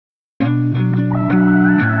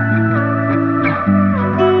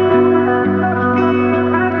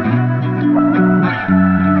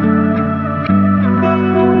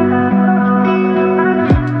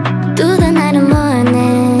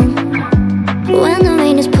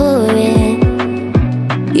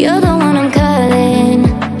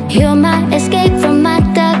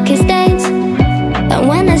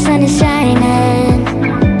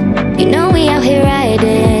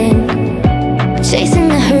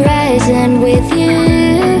horizon with you,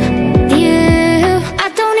 you. I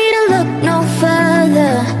don't need to look no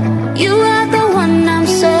further. You are the one, I'm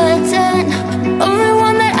certain, only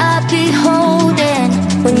one that I'll be holding.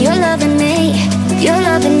 When you're loving me,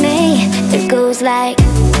 it goes like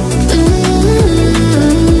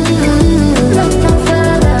look no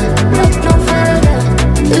further, look no further.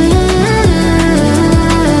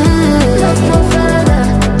 Look no further.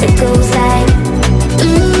 It goes like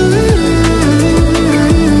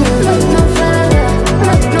look no further,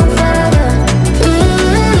 look no further.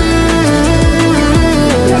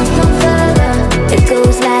 Look no further. It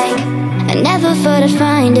goes like I never thought I'd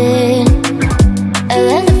find it, a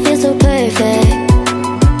love that feels so perfect.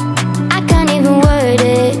 I can't even word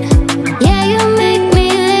it.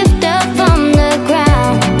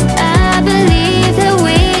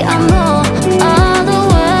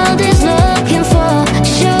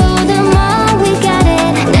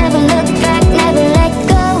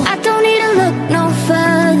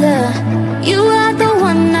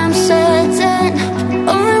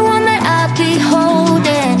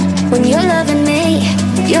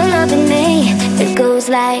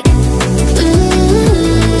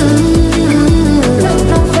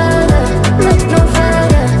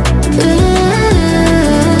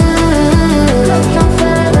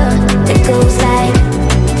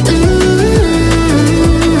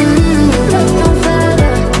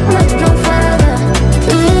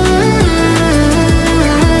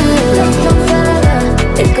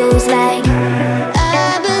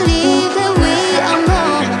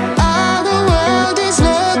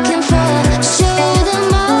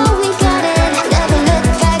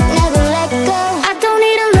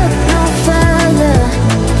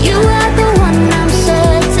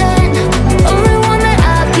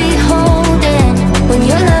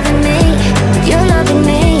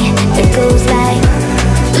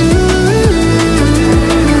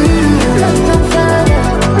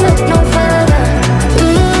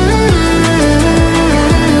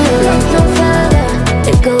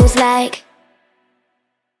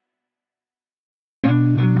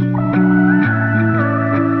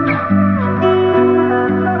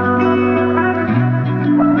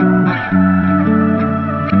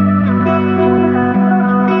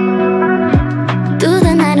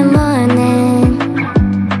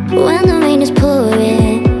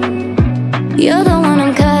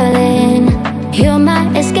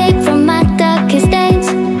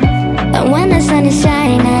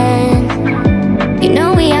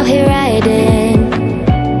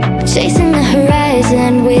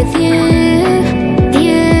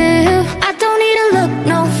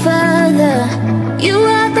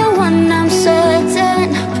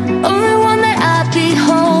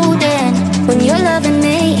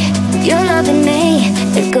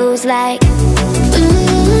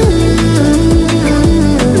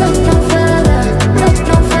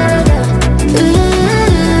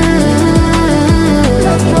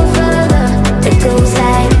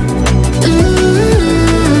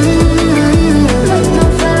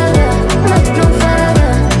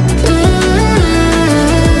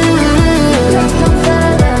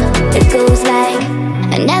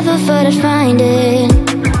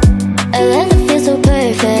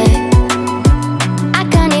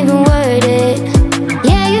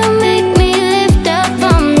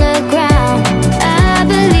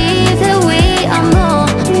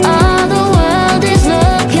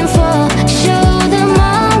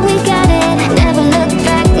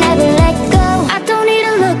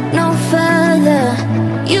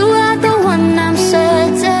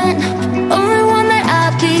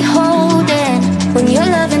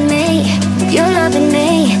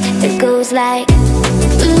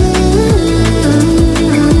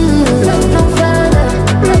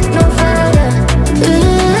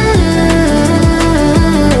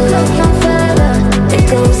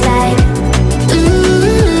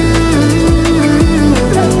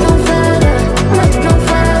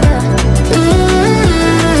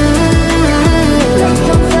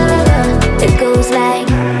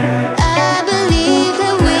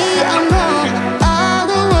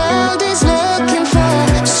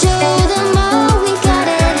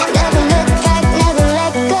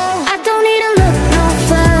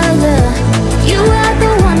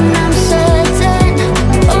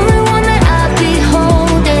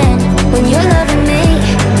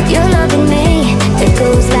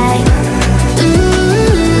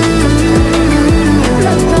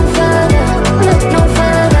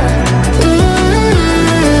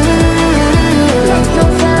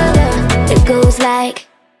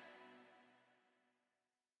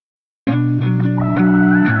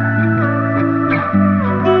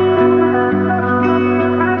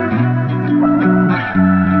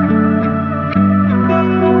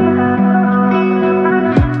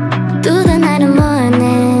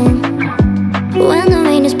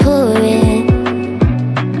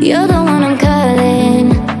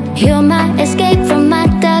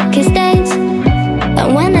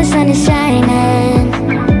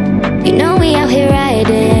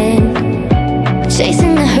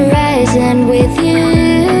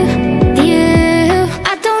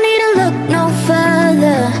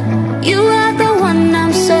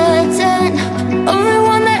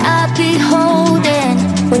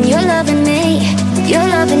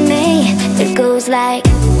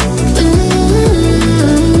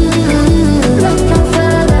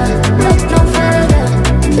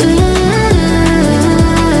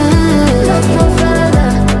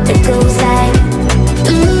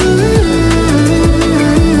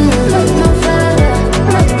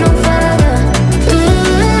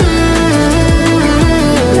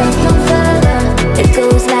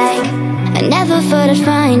 to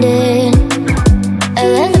find it. A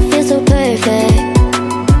love that feels so perfect,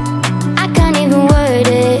 I can't even word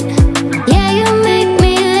it. Yeah, you make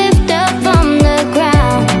me lift up from the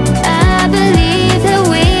ground. I believe that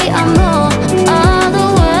we are more, all the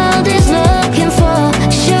world is looking for.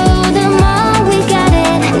 Show them all we got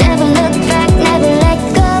it. Never look back, never let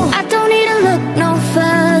go. I don't need to look no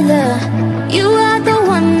further. You are the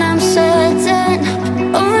one I'm certain,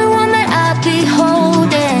 only one that I'll be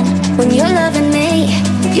holding. When you're loving me,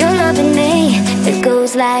 you're loving me. It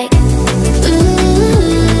goes like,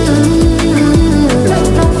 look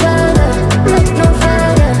no further, look no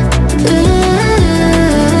further.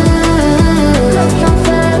 Look no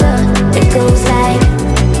further. It goes like,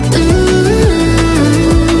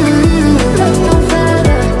 look no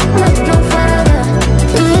further, look no further.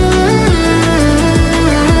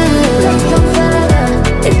 Look no further.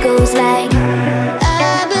 It goes like,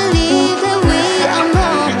 I believe that we are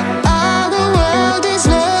more, all the world is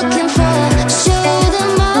looking for. Show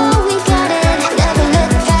them all we got it. Never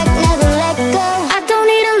look back, never let go. I don't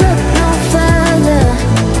need to look no further.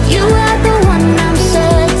 You are the one I'm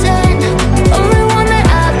certain, only one that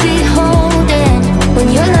I'll be holding. When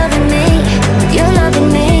you're loving me, you're loving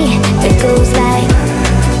me. It goes like,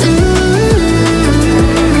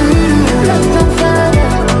 look no further,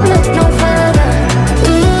 look no further.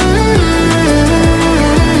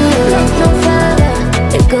 Look no further.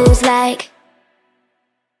 It goes like,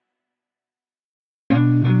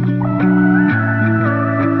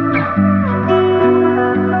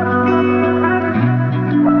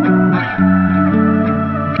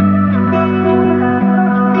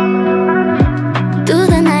 through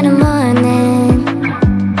the night and morning,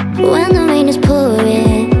 when the rain is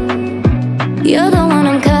pouring, you're the one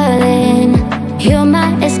I'm calling. You're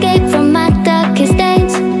my escape from my darkest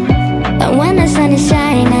days. And when the sun is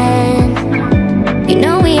shining, you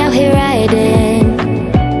know we out here riding,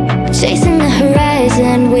 chasing the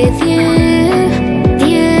horizon with you.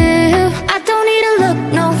 I don't need to look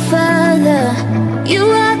no further. You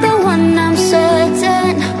are the one I'm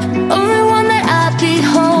certain, only one that I'll be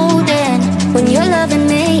holding. When you're loving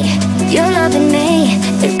me, you're loving me.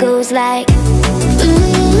 It goes like,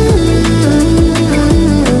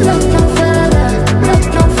 look no further, look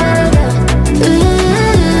no further.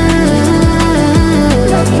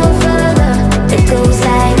 Look no further. It goes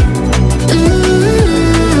like,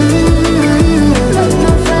 look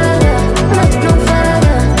no further, look no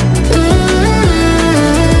further.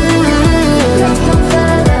 Look no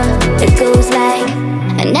further. It goes like,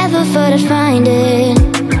 I never thought I'd find it.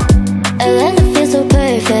 A love that feels so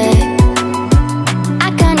perfect, I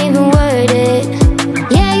can't even word it.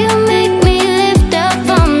 Yeah, you make me lift up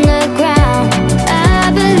from the ground.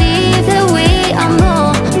 I believe that we are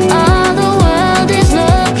more, all the world is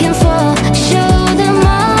looking for. Show them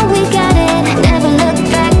all we got it. Never look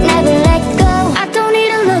back, never let go. I don't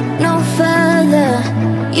need to look no further.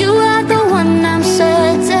 You are the one I'm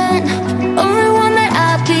certain, only one that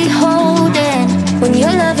I'll be holding. When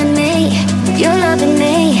you're loving me, you're loving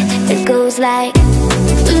me. It goes like,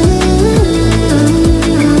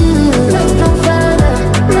 look no further,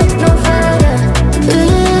 look no further.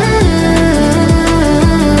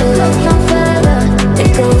 Look no further.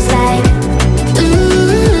 It goes like,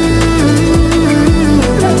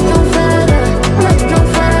 look no further, look no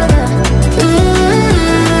further.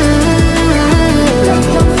 Look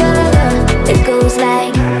no further. It goes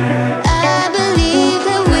like, I believe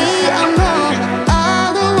that we are more, all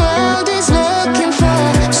the world is looking for.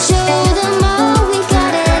 Show them all we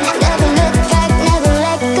got it. Never look back, never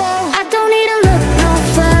let go. I don't need to look no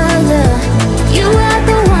further. You are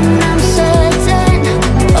the one I'm certain,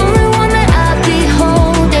 only one that I'll be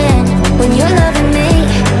holding. When you're loving me,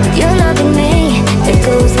 you're loving me. It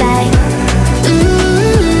goes like,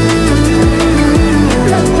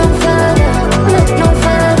 look no further, look no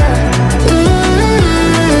further.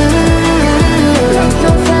 Look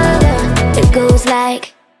no further. It goes like,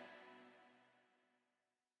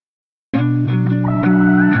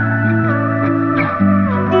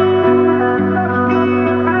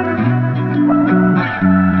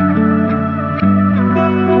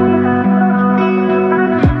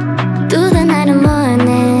 through the night and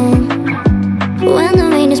morning, when the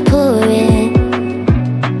rain is pouring,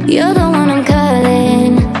 you're the one I'm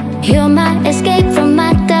calling. You're my escape from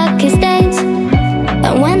my darkest days.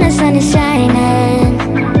 And when the sun is shining,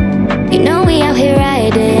 you know we out here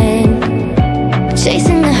riding,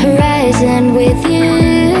 chasing the horizon with you.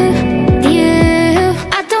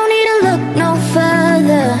 I don't need to look no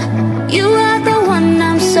further. You are the one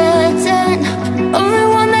I'm certain, only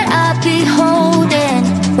one that I'll be holding.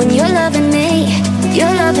 When you're loving me,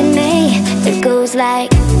 you're loving me. It goes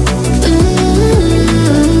like,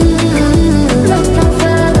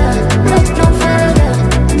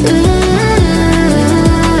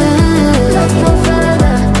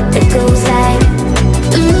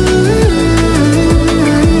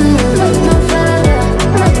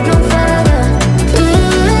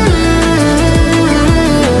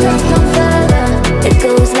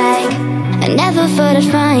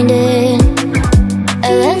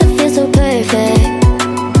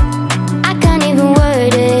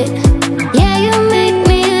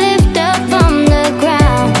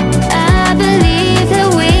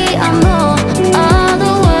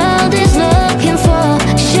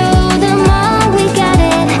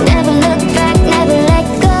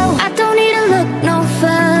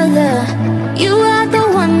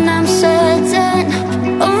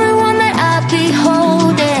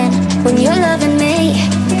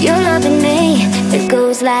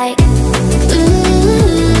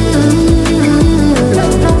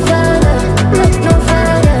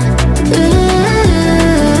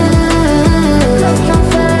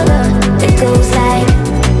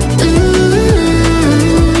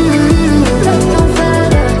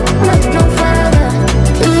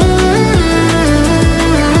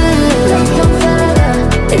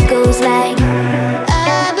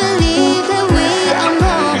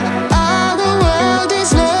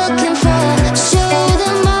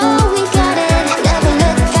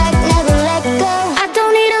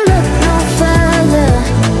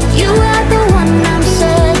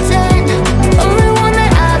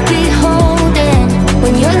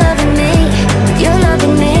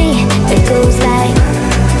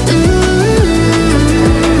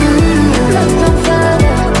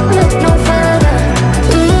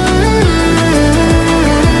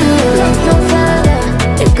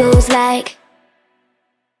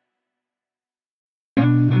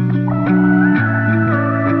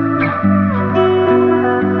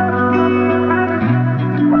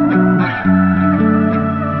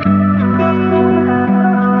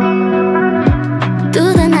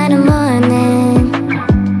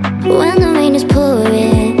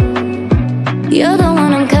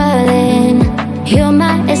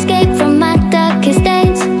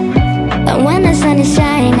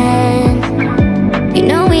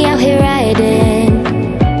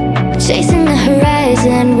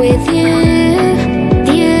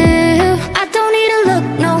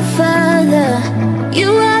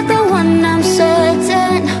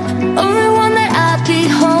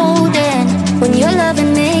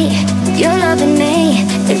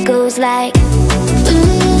 like, ooh,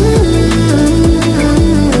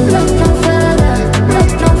 look no further,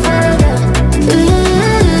 look no further. Ooh,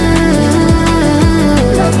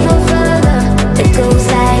 look no further. It goes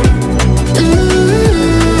like, ooh,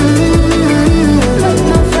 look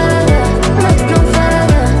no further, look no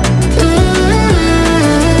further. Ooh,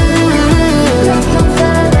 look no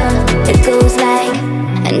further. It goes like,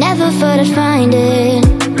 I never thought I'd find it,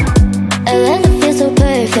 a love that feels so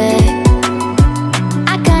perfect. I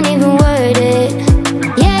can't even word it.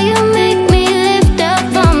 Yeah, you make me lift up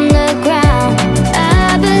from the ground.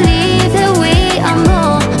 I believe that we are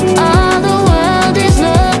more, all the world is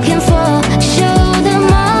looking for. Show them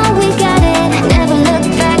all we got it. Never look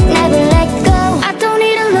back, never let go. I don't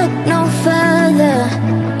need to look no further.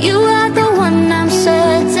 You are the one, I'm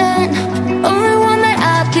certain. Only one that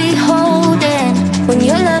I'll be holding. When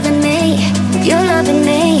you're loving me, you're loving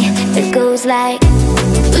me. It goes like,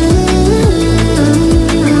 ooh,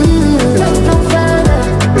 look no further,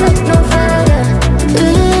 look no further.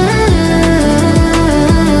 Ooh,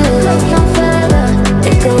 look no further.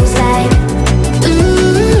 It goes like, ooh,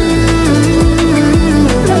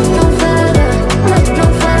 look no further, look no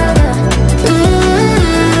further. Ooh,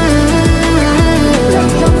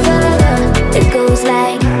 look no further. It goes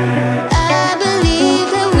like, I believe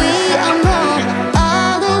that we are more,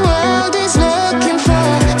 all the world is looking for.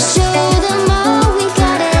 Show them all we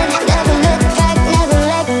got it. Never look back, never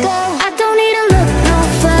let go. I don't need to look no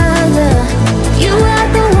further. You are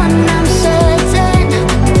the one, I'm certain.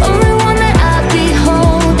 Only one that I'll be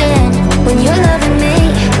holding. When you're loving me,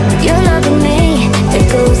 you're loving me. It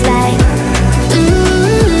goes like, ooh,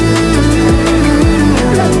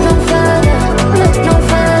 look no further, look no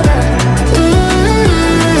further. Ooh,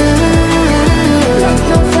 look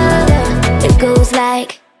no further. It goes like,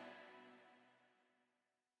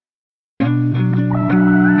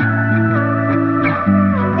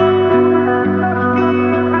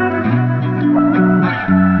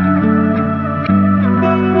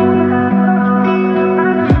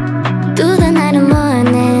 through the night and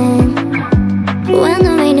morning, when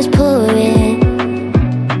the rain is pouring,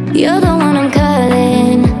 you're the one I'm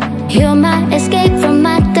calling. You're my escape from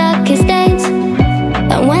my darkest days.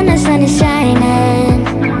 And when the sun is shining,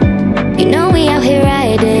 you know we out here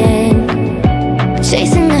riding,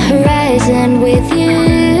 chasing the horizon with you,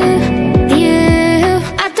 you.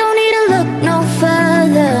 I don't need to look no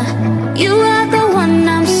further. You are the one,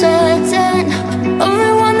 I'm certain.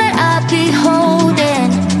 Only one that I'll be holding.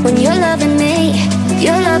 When you're loving me,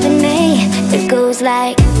 you're loving me. It goes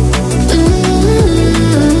like, ooh,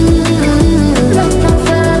 look no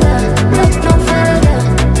further, look no further.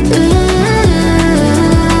 Ooh,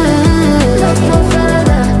 look no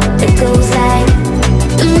further. It goes like,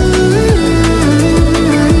 ooh,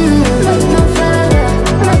 look no further,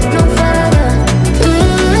 look no further.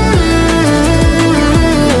 Ooh,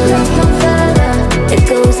 look no further. It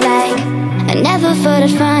goes like, I never thought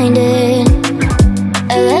I'd find it,